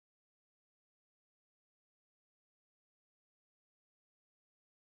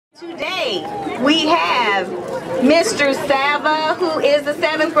Today we have Mr. Sava, who is the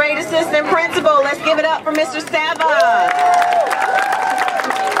 7th grade assistant principal. Let's give it up for Mr. Sava.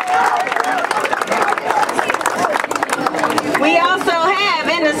 We also have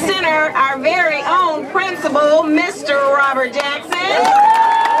in the center our very own principal, Mr. Robert Jackson.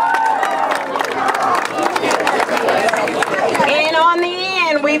 And on the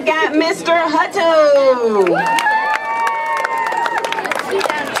end, we've got Mr. Hutto.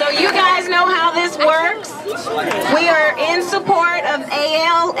 So you guys know how this works. We are in support of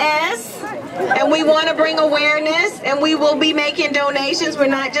ALS, and we want to bring awareness, and we will be making donations. We're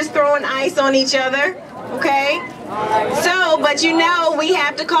not just throwing ice on each other, okay? So, but you know, we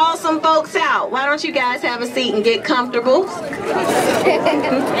have to call some folks out. Why don't you guys have a seat and get comfortable? So,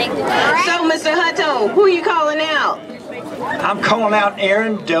 Mr. Hutto, who are you calling out? I'm calling out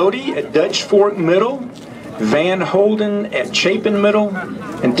Aaron Doty at Dutch Fork Middle, Van Holden at Chapin Middle,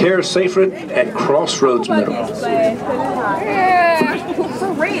 and Tara Seyfried at Crossroads Middle.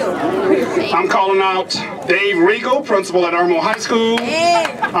 I'm calling out Dave Regal, principal at Irmo High School.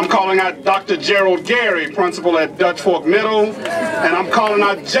 I'm calling out Dr. Gerald Gary, principal at Dutch Fork Middle. And I'm calling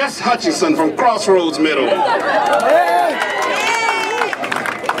out Jess Hutchinson from Crossroads Middle.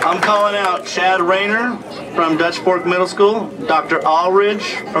 I'm calling out Chad Rayner from Dutch Fork Middle School, Dr.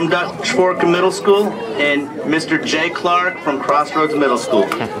 Allridge from Dutch Fork Middle School, and Mr. Jay Clark from Crossroads Middle School.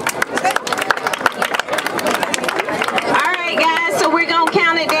 Alright guys, so we're going to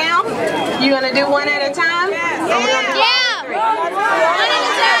count it down. You going to do one at a time? Yeah. One at a time.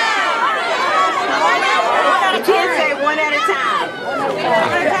 You can't say one at a time.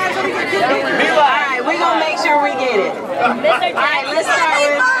 Alright, we're going to make sure we get it. Alright, let's start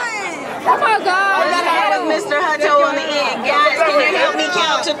with... Oh my God! Let's start with Mr. Hutto on the end. Guys, can you help me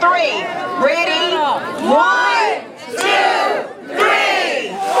count to 3? Ready? 1.